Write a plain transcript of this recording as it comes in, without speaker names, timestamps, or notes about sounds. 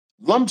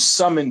lump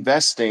sum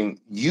investing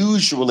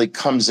usually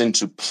comes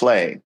into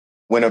play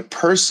when a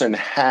person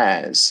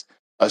has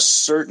a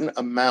certain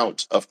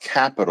amount of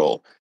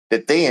capital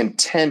that they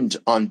intend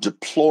on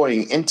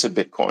deploying into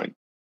Bitcoin.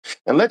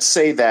 And let's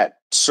say that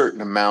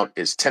certain amount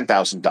is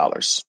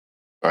 $10,000.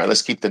 All right,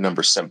 let's keep the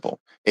number simple.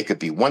 It could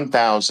be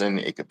 1,000,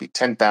 it could be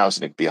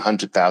 10,000, it could be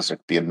 100,000, it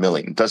could be a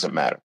million. It doesn't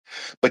matter.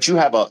 But you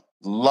have a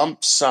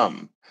lump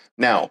sum.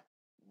 Now,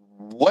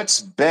 what's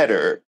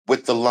better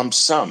with the lump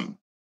sum?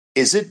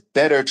 Is it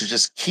better to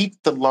just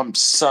keep the lump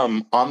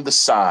sum on the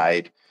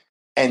side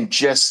and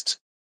just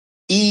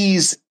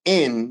ease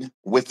in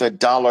with a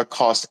dollar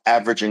cost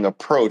averaging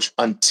approach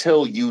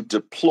until you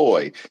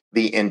deploy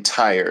the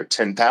entire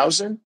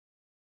 10,000?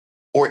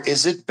 Or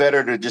is it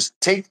better to just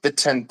take the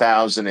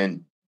 10,000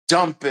 and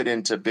dump it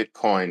into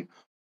Bitcoin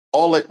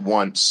all at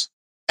once,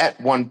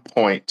 at one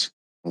point,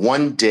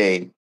 one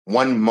day,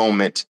 one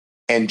moment,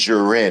 and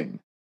you're in?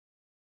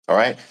 All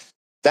right.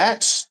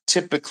 That's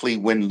typically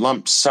when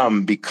lump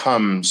sum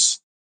becomes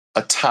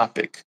a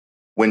topic,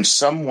 when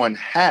someone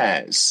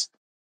has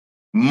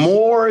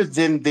more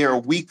than their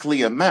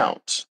weekly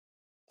amount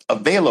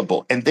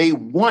available and they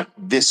want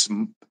this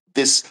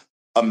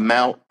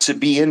amount to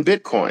be in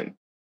Bitcoin.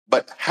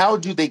 But how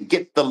do they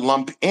get the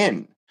lump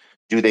in?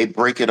 Do they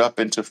break it up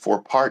into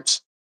 4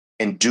 parts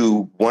and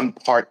do one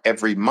part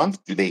every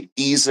month? Do they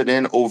ease it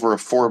in over a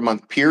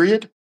 4-month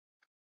period?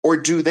 Or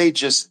do they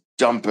just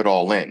dump it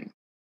all in?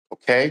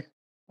 Okay.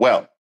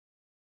 Well,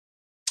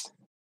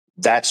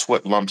 that's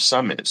what lump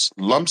sum is.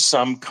 Lump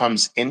sum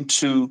comes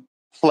into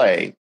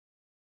play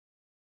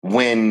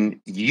when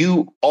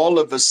you all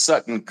of a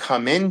sudden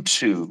come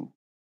into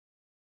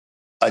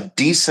a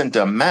decent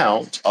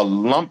amount, a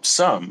lump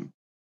sum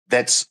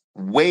that's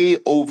way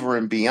over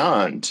and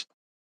beyond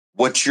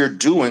what you're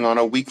doing on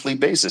a weekly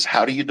basis.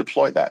 How do you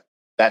deploy that?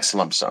 That's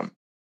lump sum.